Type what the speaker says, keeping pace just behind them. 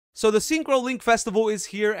So the Synchro Link Festival is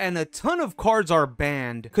here and a ton of cards are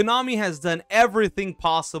banned. Konami has done everything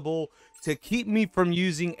possible to keep me from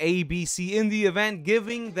using ABC in the event,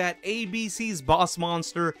 given that ABC's boss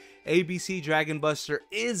monster, ABC Dragon Buster,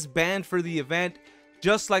 is banned for the event,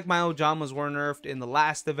 just like my Ojamas were nerfed in the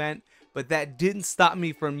last event, but that didn't stop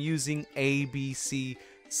me from using ABC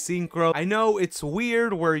Synchro. I know it's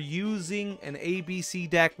weird we're using an ABC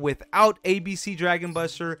deck without ABC Dragon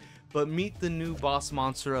Buster, but meet the new boss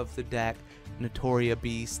monster of the deck, NATURIA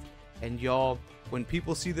Beast. And y'all, when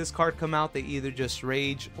people see this card come out, they either just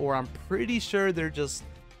rage, or I'm pretty sure they're just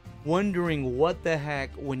wondering what the heck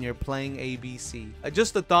when you're playing ABC.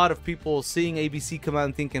 Just the thought of people seeing ABC come out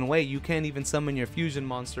and thinking, wait, you can't even summon your fusion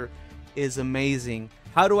monster, is amazing.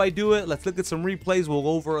 How do I do it? Let's look at some replays. We'll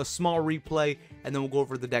go over a small replay, and then we'll go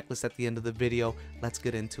over the deck list at the end of the video. Let's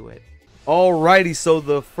get into it. Alrighty, so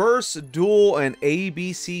the first Duel and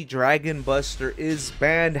ABC Dragon Buster is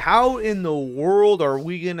banned. How in the world are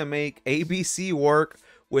we gonna make ABC work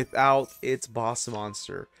without its boss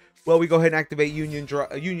monster? Well, we go ahead and activate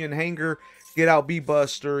Union Hanger, get out B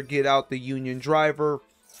Buster, get out the Union Driver,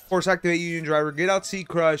 of course activate Union Driver, get out C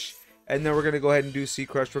Crush, and then we're gonna go ahead and do C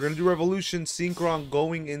Crush. We're gonna do Revolution Synchron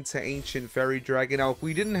going into Ancient Fairy Dragon. Now, if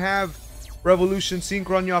we didn't have Revolution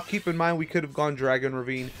Synchron, y'all, keep in mind we could have gone Dragon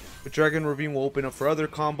Ravine, but Dragon Ravine will open up for other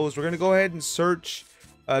combos. We're gonna go ahead and search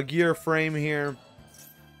Gear Frame here.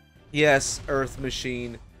 Yes, Earth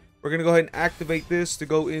Machine. We're gonna go ahead and activate this to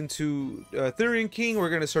go into Therian King. We're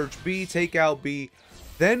gonna search B, take out B.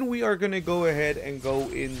 Then we are gonna go ahead and go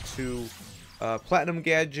into Platinum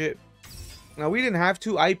Gadget. Now, we didn't have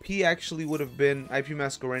to. IP actually would have been, IP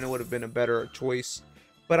Masquerena would have been a better choice,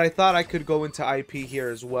 but I thought I could go into IP here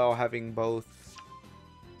as well, having both.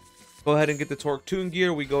 Go ahead and get the Torque Toon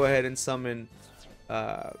Gear. We go ahead and summon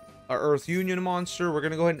our Earth Union monster. We're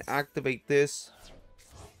gonna go ahead and activate this,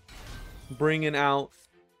 bringing out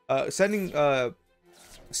sending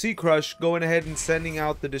C Crush, going ahead and sending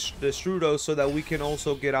out the Destrudo so that we can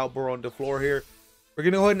also get out Baron de Flor here. We're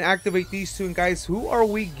gonna go ahead and activate these two, and guys, who are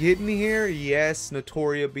we getting here? Yes,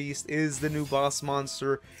 NATURIA Beast is the new boss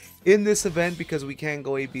monster in this event because we can't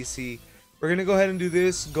go ABC. We're gonna go ahead and do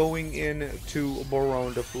this going into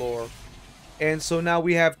Baron de Flor. And so now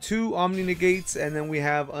we have 2 Omni Negates, and then we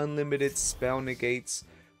have unlimited spell negates.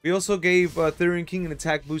 We also gave Therian King an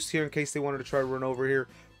attack boost here in case they wanted to try to run over here.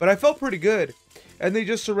 But I felt pretty good. And they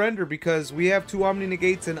just surrendered because we have 2 Omni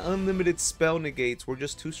Negates and unlimited spell negates. We're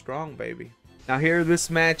just too strong, baby. Now here, this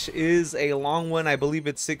match is a long one. I believe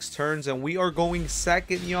it's 6 turns, and we are going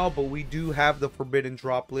second, y'all, but we do have the Forbidden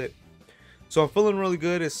Droplet. So I'm feeling really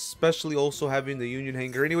good, especially also having the Union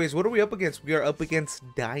Hanger. Anyways, what are we up against? We are up against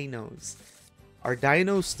Dinos. Are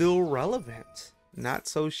Dinos still relevant? Not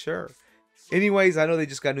so sure. Anyways, I know they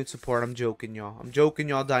just got new support. I'm joking, y'all. I'm joking,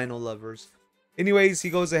 y'all Dino lovers. Anyways, he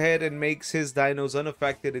goes ahead and makes his Dinos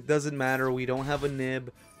unaffected. It doesn't matter. We don't have a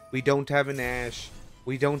Nib. We don't have an Ash.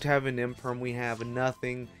 We don't have an Imperm. We have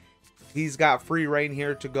nothing. He's got free reign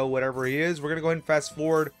here to go whatever he is. We're going to go ahead and fast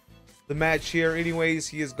forward the match here. Anyways,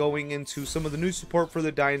 he is going into some of the new support for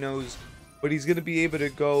the Dinos, but he's going to be able to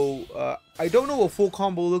go, I don't know what full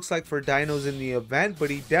combo looks like for Dinos in the event, but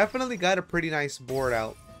he definitely got a pretty nice board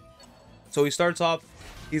out. So he starts off,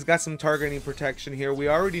 he's got some targeting protection here. We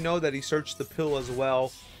already know that he searched the pill as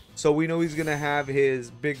well, so we know he's going to have his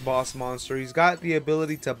big boss monster. He's got the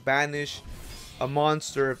ability to banish a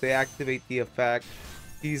monster if they activate the effect.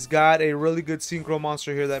 He's got a really good Synchro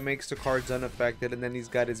monster here that makes the cards unaffected, and then he's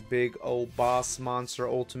got his big old boss monster,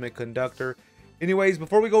 Ultimate Conductor. Anyways,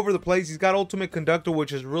 before we go over the plays, he's got Ultimate Conductor,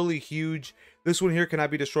 which is really huge. This one here cannot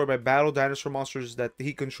be destroyed by battle. Dinosaur monsters that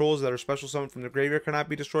he controls that are special summoned from the graveyard cannot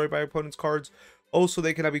be destroyed by opponent's cards. Also,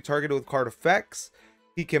 they cannot be targeted with card effects.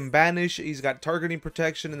 He can banish. He's got targeting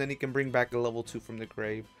protection, and then he can bring back a level 2 from the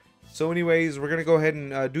grave. So anyways, we're going to go ahead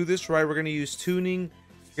and do this right. We're going to use tuning.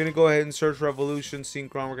 We're going to go ahead and search Revolution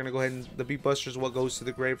Synchron. We're going to go ahead and the Beat Buster is what goes to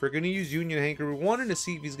the grave. We're going to use Union Hanger. We're wanting to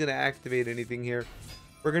see if he's going to activate anything here.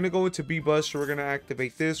 We're going to go into B Buster. We're going to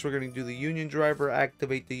activate this. We're going to do the Union Driver,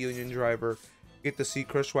 activate the Union Driver, get the C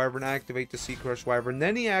Crush Wyvern, activate the C Crush Wyvern.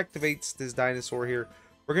 Then he activates this dinosaur here.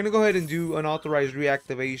 We're going to go ahead and do unauthorized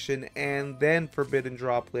reactivation and then Forbidden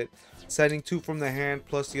Droplet, sending 2 from the hand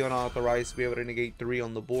plus the unauthorized to be able to negate 3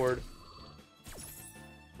 on the board.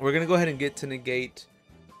 We're going to go ahead and get to negate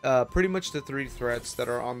pretty much the 3 threats that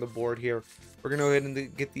are on the board here. We're going to go ahead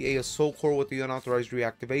and get the Aya Soul Core with the unauthorized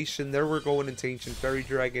reactivation. There we're going into Ancient Fairy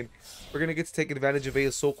Dragon. We're going to get to take advantage of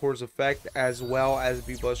Aya Soul Core's effect as well as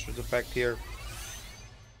B Buster's effect here.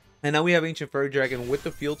 And now we have Ancient Fairy Dragon with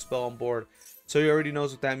the field spell on board. So he already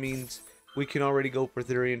knows what that means. We can already go for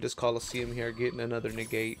Therian Coliseum here, getting another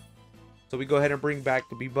negate. So we go ahead and bring back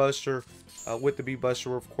the B-Buster. With the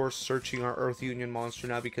B-Buster, we're of course searching our Earth Union monster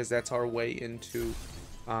now because that's our way into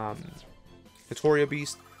NATURIA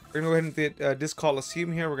Beast. We're going to go ahead and get this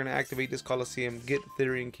Coliseum here. We're going to activate this Coliseum, get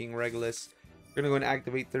Therian King Regulus. We're going to go ahead and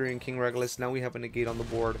activate Therian King Regulus. Now we have a negate on the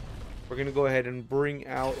board. We're going to go ahead and bring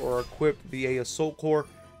out or equip the A Assault Core.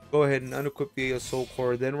 Go ahead and unequip the A Assault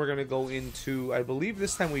Core. Then we're going to go into, I believe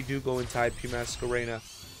this time we do go into IP Masquerena.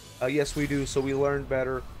 Yes, we do. So we learned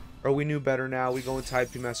better. Or we knew better now. We go into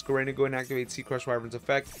IP Masquerena, go and activate Sea Crush Wyvern's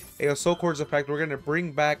effect. A Assault Core's effect, we're going to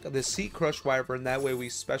bring back the Sea Crush Wyvern. That way we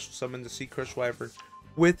special summon the Sea Crush Wyvern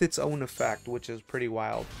with its own effect, which is pretty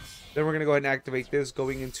wild. Then we're going to go ahead and activate this,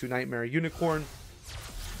 going into Nightmare Unicorn.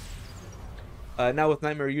 Now with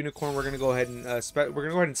Nightmare Unicorn, we're going to go ahead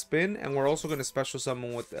and spin, and we're also going to special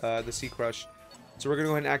summon with the Sea Crush. So we're going to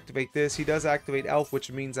go ahead and activate this. He does activate Elf,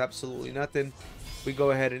 which means absolutely nothing. We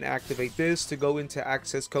go ahead and activate this to go into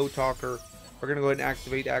Access Code Talker. We're going to go ahead and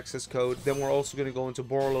activate Access Code. Then we're also going to go into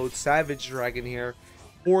Borreload Savage Dragon here.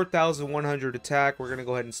 4,100 attack. We're going to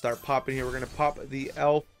go ahead and start popping here. We're going to pop the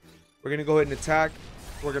Elf. We're going to go ahead and attack.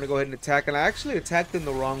 We're going to go ahead and attack. And I actually attacked in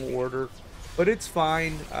the wrong order, but it's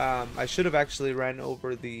fine. I should have actually ran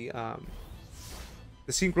over the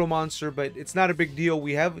Synchro monster, but it's not a big deal.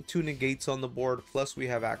 We have 2 negates on the board, plus we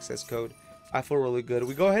have Access Code. I feel really good.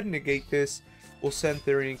 We go ahead and negate this. We'll send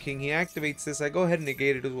Therian King. He activates this. I go ahead and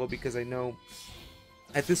negate it as well because I know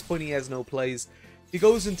at this point he has no plays. He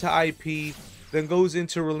goes into IP, then goes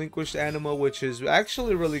into Relinquished Anima, which is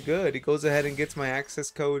actually really good. He goes ahead and gets my Access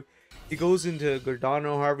Code. He goes into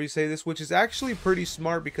Gardano, however you say this, which is actually pretty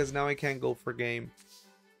smart because now I can't go for game.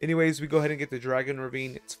 Anyways, we go ahead and get the Dragon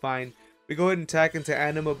Ravine. It's fine. We go ahead and attack into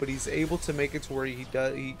Anima, but he's able to make it to where he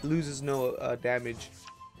loses no damage.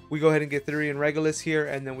 We go ahead and get Therian Regulus here,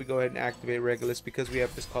 and then we go ahead and activate Regulus because we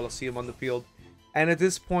have this Coliseum on the field. And at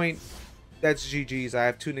this point, that's GG's. I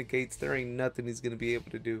have 2 negates. There ain't nothing he's going to be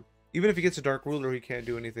able to do. Even if he gets a Dark Ruler, he can't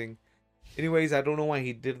do anything. Anyways, I don't know why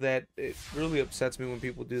he did that. It really upsets me when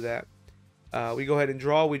people do that. We go ahead and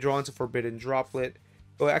draw. We draw into Forbidden Droplet.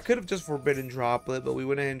 I could have just Forbidden Droplet, but we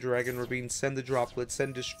went ahead and Dragon Ravine, send the Droplet,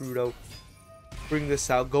 send Destrudo, bring this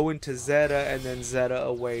out, go into Zeta, and then Zeta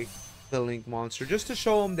away the Link monster, just to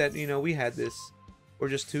show him that, you know, we had this. We're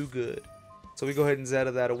just too good. So we go ahead and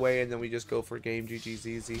Zeta that away, and then we just go for game. GG's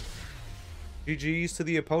easy. GG's to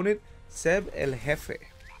the opponent, Seb El Jefe.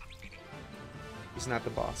 He's not the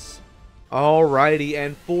boss. Alrighty,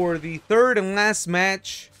 and for the third and last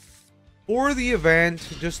match for the event,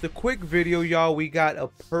 just a quick video, y'all. We got a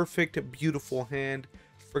perfect, beautiful hand.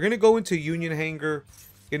 We're gonna go into Union Hanger.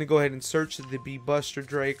 Gonna go ahead and search the B-Buster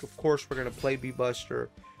Drake. Of course, we're gonna play B-Buster.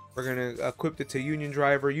 We're going to equip it to Union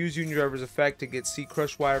Driver, use Union Driver's effect to get Sea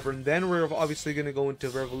Crush Wyvern. Then we're obviously going to go into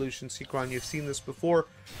Revolution Synchron. You've seen this before.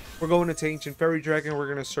 We're going into Ancient Fairy Dragon. We're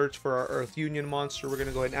going to search for our Earth Union monster. We're going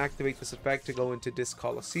to go ahead and activate this effect to go into Disc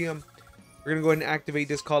Coliseum. We're going to go ahead and activate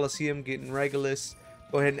Disc Coliseum, getting Regulus.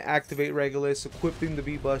 Go ahead and activate Regulus, equipping the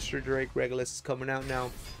B-Buster Drake. Regulus is coming out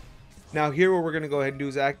now. Now here what we're going to go ahead and do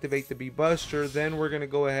is activate the B-Buster. Then we're going to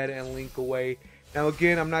go ahead and link away. Now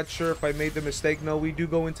again, I'm not sure if I made the mistake. No, we do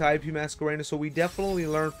go into IP Masquerena, so we definitely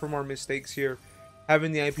learn from our mistakes here,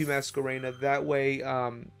 having the IP Masquerena. That way,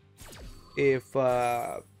 if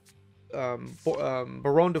Baron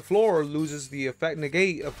de Fleur loses the effect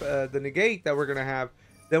negate of the negate that we're gonna have,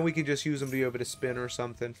 then we can just use them to be able to spin or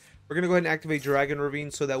something. We're gonna go ahead and activate Dragon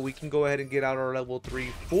Ravine so that we can go ahead and get out our level 3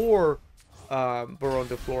 for Baron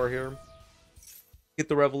de Fleur here. Get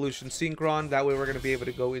the Revolution Synchron. That way we're going to be able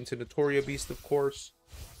to go into NATURIA Beast, of course.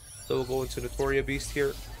 So we'll go into NATURIA Beast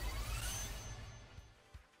here.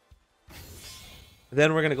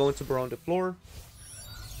 Then we're going to go into Baron de Fleur.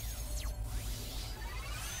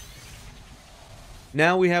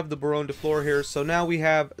 Now we have the Baron de Fleur here. So now we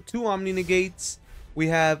have 2 Omni Negates. We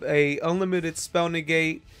have a unlimited spell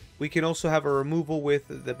negate. We can also have a removal with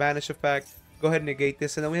the Banish effect. Go ahead and negate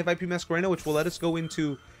this. And then we have IP Masquerena, which will let us go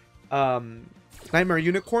into Nightmare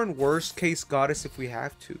Unicorn, worst case Goddess if we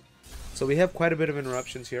have to. So we have quite a bit of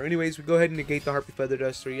interruptions here. Anyways, we go ahead and negate the Harpy Feather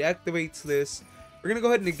Duster. He activates this. We're going to go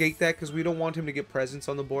ahead and negate that because we don't want him to get presence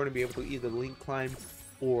on the board and be able to either Link Climb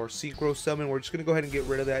or Synchro Summon. We're just going to go ahead and get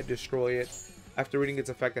rid of that, destroy it. After reading its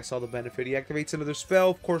effect, I saw the benefit. He activates another spell.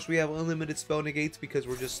 Of course, we have unlimited spell negates because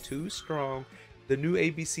we're just too strong. The new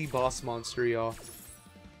ABC boss monster, y'all.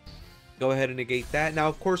 Go ahead and negate that. Now,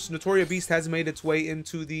 of course, NATURIA Beast has made its way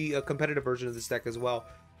into the competitive version of this deck as well.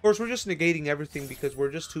 Of course, we're just negating everything because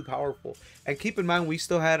we're just too powerful. And keep in mind, we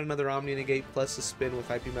still had another Omni Negate plus a spin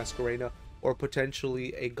with IP Masquerena or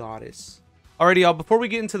potentially a Goddess. Alrighty, y'all, before we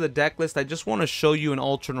get into the deck list, I just want to show you an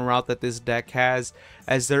alternate route that this deck has,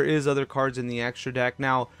 as there is other cards in the extra deck.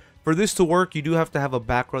 Now, for this to work, you do have to have a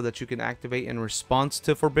back row that you can activate in response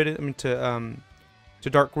to to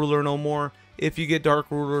Dark Ruler no more. If you get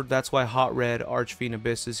Dark Ruler, that's why Hot Red Archfiend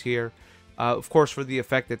Abyss is here. Of course, for the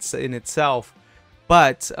effect it's in itself.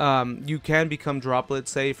 But you can become Droplet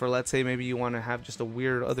safe, or let's say maybe you want to have just a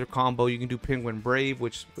weird other combo. You can do Penguin Brave,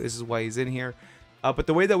 which is why he's in here. But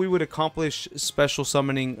the way that we would accomplish special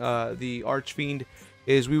summoning the Archfiend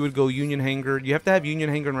is we would go Union Hanger. You have to have Union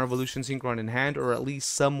Hanger and Revolution Synchron in hand, or at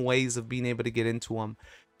least some ways of being able to get into them.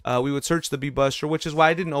 We would search the B-Buster, which is why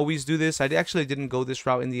I didn't always do this. I actually didn't go this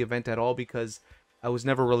route in the event at all because I was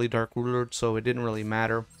never really Dark Ruler, so it didn't really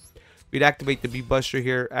matter. We'd activate the B-Buster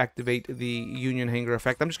here, activate the Union Hanger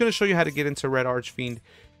effect. I'm just going to show you how to get into Red Archfiend.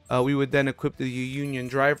 We would then equip the Union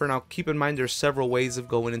Driver. Now, keep in mind there's several ways of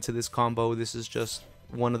going into this combo. This is just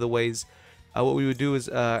one of the ways. What we would do is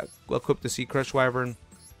equip the Sea Crush Wyvern,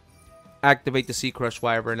 activate the Sea Crush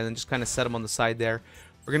Wyvern, and then just kind of set them on the side there.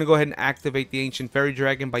 We're going to go ahead and activate the Ancient Fairy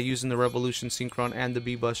Dragon by using the Revolution Synchron and the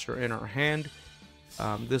B-Buster in our hand.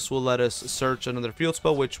 This will let us search another field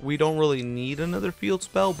spell, which we don't really need another field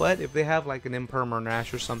spell, but if they have like an Imperm or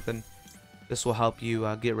Nash or something, this will help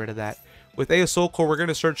you get rid of that. With Soul Core, we're going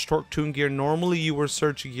to search Torque Tune Gear. Normally, you would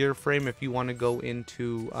search Gear Frame if you want to go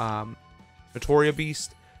into NATURIA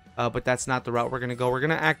Beast, but that's not the route we're going to go. We're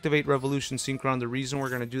going to activate Revolution Synchron. The reason we're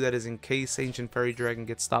going to do that is in case Ancient Fairy Dragon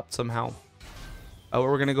gets stopped somehow. What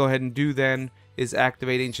we're going to go ahead and do then is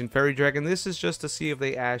activate Ancient Fairy Dragon. This is just to see if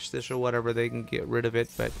they ash this or whatever, they can get rid of it,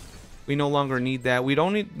 but we no longer need that. We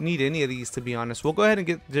don't need any of these, to be honest. We'll go ahead and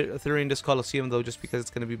get Therian Disc Coliseum, though, just because it's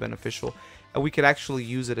going to be beneficial. And we could actually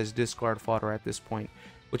use it as discard fodder at this point,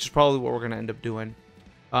 which is probably what we're going to end up doing.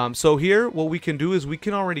 So here, what we can do is we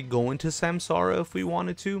can already go into Samsara if we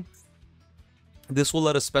wanted to. This will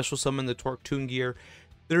let us special summon the Torque Tune Gear.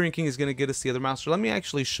 Therian King is going to get us the other master. Let me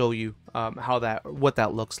actually show you what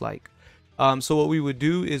that looks like. So what we would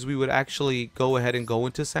do is we would actually go ahead and go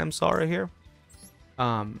into Samsara here.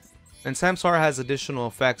 And Samsara has additional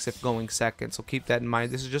effects if going second, so keep that in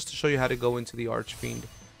mind. This is just to show you how to go into the Archfiend.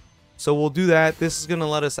 So we'll do that. This is going to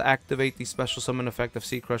let us activate the special summon effect of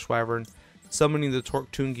Sea Crush Wyvern, summoning the Torque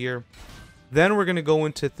Tune Gear. Then we're going to go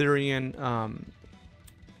into Therian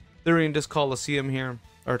Disc Coliseum here,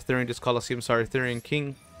 or Therian Disc Coliseum, sorry, Therian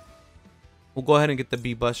King. We'll go ahead and get the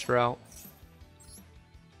B-Buster out.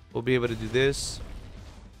 We'll be able to do this.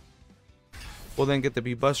 We'll then get the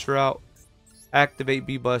B-Buster out, activate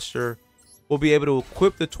B-Buster. We'll be able to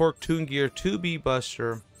equip the Torque Tune Gear to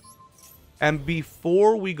B-Buster. And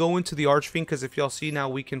before we go into the Archfiend, because if y'all see now,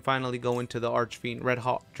 we can finally go into the Archfiend, Red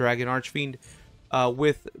Hot Dragon Archfiend,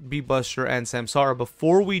 with B-Buster and Samsara.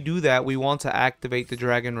 Before we do that, we want to activate the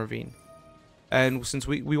Dragon Ravine. And since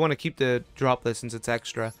we want to keep the droplet since it's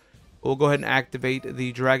extra, we'll go ahead and activate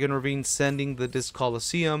the Dragon Ravine, sending the Disc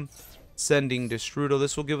Coliseum, sending Destrudo.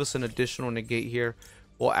 This will give us an additional negate here.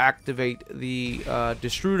 We'll activate the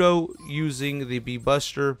Destrudo using the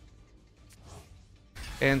B-Buster.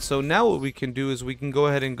 And so now what we can do is we can go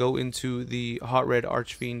ahead and go into the Hot Red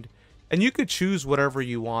Archfiend. And you could choose whatever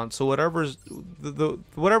you want. So whatever's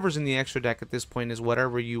in the extra deck at this point is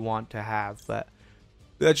whatever you want to have. But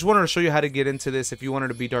I just wanted to show you how to get into this if you wanted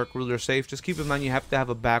to be Dark Ruler safe. Just keep in mind you have to have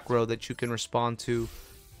a back row that you can respond to.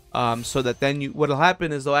 So that then what'll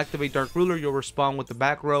happen is they'll activate Dark Ruler, you'll respond with the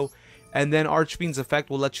back row. And then Archfiend's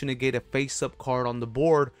effect will let you negate a face-up card on the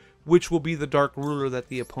board, which will be the Dark Ruler that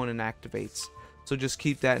the opponent activates. So just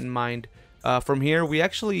keep that in mind. From here, we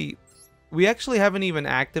actually haven't even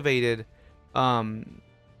activated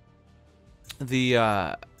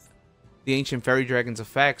the Ancient Fairy Dragon's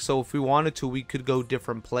effect. So if we wanted to, we could go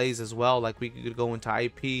different plays as well. Like we could go into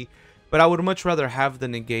IP, but I would much rather have the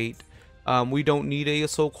negate. We don't need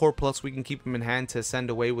Soul Core, plus we can keep them in hand to send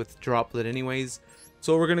away with Droplet anyways.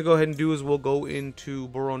 So what we're going to go ahead and do is we'll go into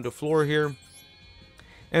Baron de Fleur here.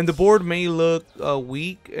 And the board may look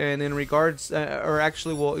weak, and in regards, or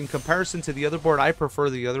actually, well, in comparison to the other board, I prefer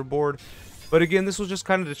the other board. But again, this was just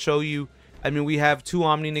kind of to show you, I mean, we have two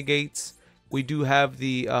Omni Negates. We do have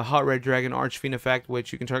the Hot Red Dragon Archfiend effect,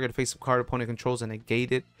 which you can target a face-up card opponent controls and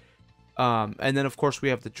negate it. And then, of course, we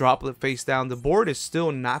have the Droplet face down. The board is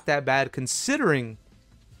still not that bad, considering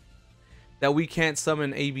that we can't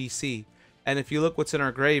summon ABC. And if you look what's in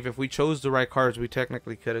our grave, if we chose the right cards, we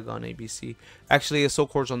technically could have gone ABC. Actually, as Soul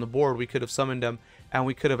Core's on the board, we could have summoned them. and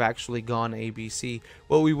we could have actually gone ABC.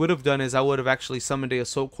 What we would have done is I would have actually summoned a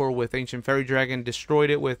Assault Core with Ancient Fairy Dragon, destroyed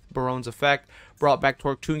it with Baron's Effect, brought back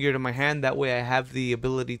Torque Toon Gear to my hand. That way I have the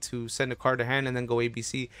ability to send a card to hand and then go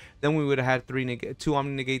ABC. Then we would have had 2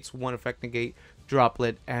 Omni Negates, 1 Effect Negate,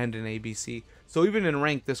 Droplet, and an ABC. So even in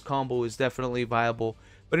rank, this combo is definitely viable.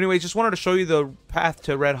 But anyway, just wanted to show you the path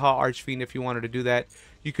to Red Hot Archfiend if you wanted to do that.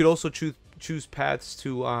 You could also choose paths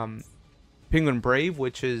to Penguin Brave,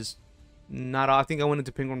 which is not. I think I went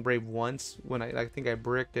into Penguin Brave once when I think I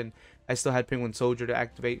bricked, and I still had Penguin Soldier to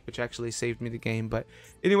activate, which actually saved me the game. But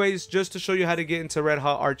anyways, just to show you how to get into Red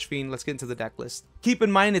Hot Archfiend, let's get into the deck list. Keep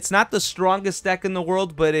in mind, it's not the strongest deck in the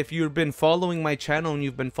world, but if you've been following my channel and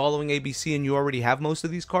you've been following ABC and you already have most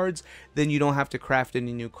of these cards, then you don't have to craft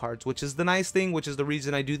any new cards, which is the nice thing, which is the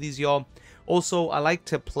reason I do these, y'all. Also, I like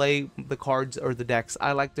to play the cards or the decks.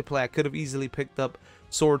 I like to play. I could have easily picked up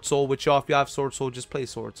Sword Soul, which y'all, if you have Sword Soul, just play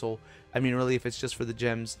Sword Soul. I mean, really, if it's just for the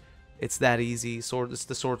gems, it's that easy. It's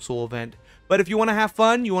the Sword Soul event. But if you want to have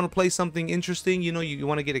fun, you want to play something interesting, you know, you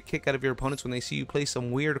want to get a kick out of your opponents when they see you play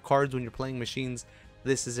some weird cards when you're playing machines,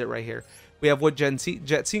 this is it right here. We have what Jet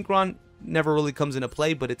Synchron never really comes into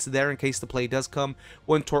play, but it's there in case the play does come.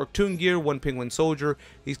 1 Torque Toon Gear, 1 Penguin Soldier.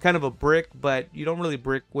 He's kind of a brick, but you don't really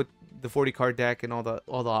brick with the 40 card deck and all the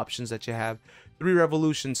options that you have. 3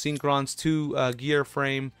 Revolution Synchrons, 2 Gear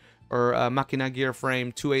Frame or Machina Gear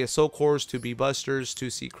Frame, 2 ASO Cores, 2 B Busters, 2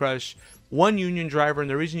 C Crush, 1 Union Driver, and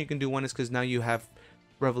the reason you can do 1 is because now you have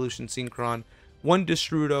Revolution Synchron, 1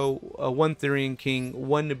 Destrudo, 1 Therian King,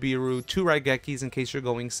 1 Nibiru, 2 Raigekis in case you're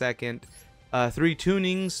going second, 3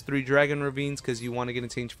 Tunings, 3 Dragon Ravines because you want to get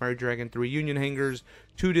into Ancient Fairy Dragon, 3 Union Hangers,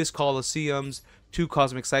 2 Disc Colosseums, 2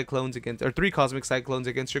 Cosmic Cyclones against, or 3 Cosmic Cyclones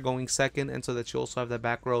against your going second, and so that you also have that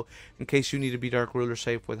back row in case you need to be Dark Ruler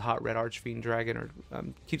safe with Hot Red Archfiend Dragon, or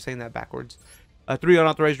keep saying that backwards. 3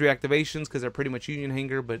 Unauthorized Reactivations because they're pretty much Union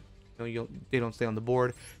Hanger, but you know, they don't stay on the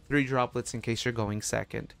board. 3 Droplets in case you're going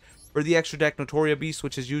second. For the extra deck, Naturia Beast,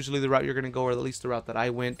 which is usually the route you're going to go, or at least the route that I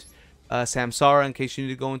went. Samsara in case you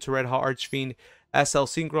need to go into Red Hot Archfiend. SL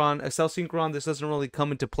Synchron, this doesn't really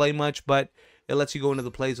come into play much, but it lets you go into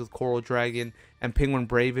the plays with Coral Dragon and Penguin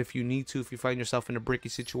Brave if you need to, if you find yourself in a bricky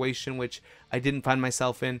situation, which I didn't find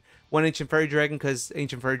myself in. 1 Ancient Fairy Dragon because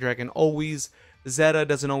Ancient Fairy Dragon always. Zeta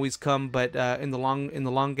doesn't always come, but in the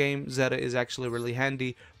long game, Zeta is actually really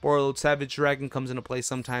handy. Borreload Savage Dragon comes into play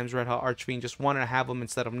sometimes. Red Hot Archfiend just wanted to have them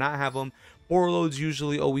instead of not have them. Borreload's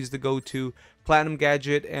usually always the go-to. Platinum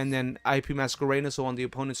Gadget and then IP Masquerena, so on the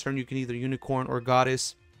opponent's turn you can either Unicorn or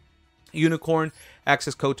Goddess. Unicorn,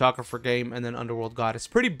 Access Code Talker for game, and then Underworld Goddess.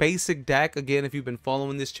 Pretty basic deck. Again, if you've been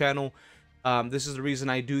following this channel, this is the reason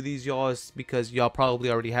I do these, y'all, is because y'all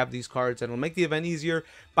probably already have these cards and it'll make the event easier.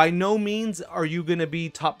 By no means are you gonna be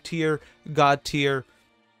top tier, god tier,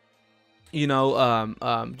 you know,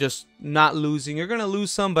 just not losing. You're gonna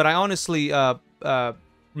lose some, but I honestly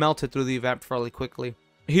melted through the event fairly quickly.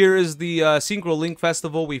 Here is the Synchro Link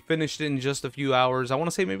Festival. We finished it in just a few hours. I want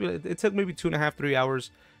to say maybe it took maybe 2.5 to 3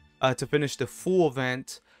 hours to finish the full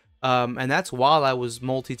event. And that's while I was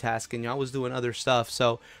multitasking. I was doing other stuff.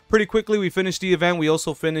 So pretty quickly we finished the event. We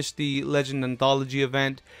also finished the Legend Anthology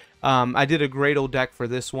event. I did a great old deck for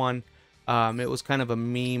this one. It was kind of a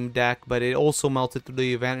meme deck, but it also melted through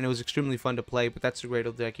the event and it was extremely fun to play. But that's a great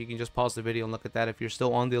old deck. You can just pause the video and look at that if you're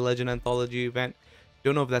still on the Legend Anthology event.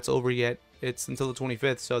 Don't know if that's over yet. It's until the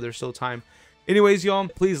 25th, so there's still time. Anyways, y'all,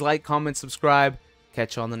 please like, comment, subscribe.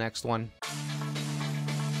 Catch you on the next one.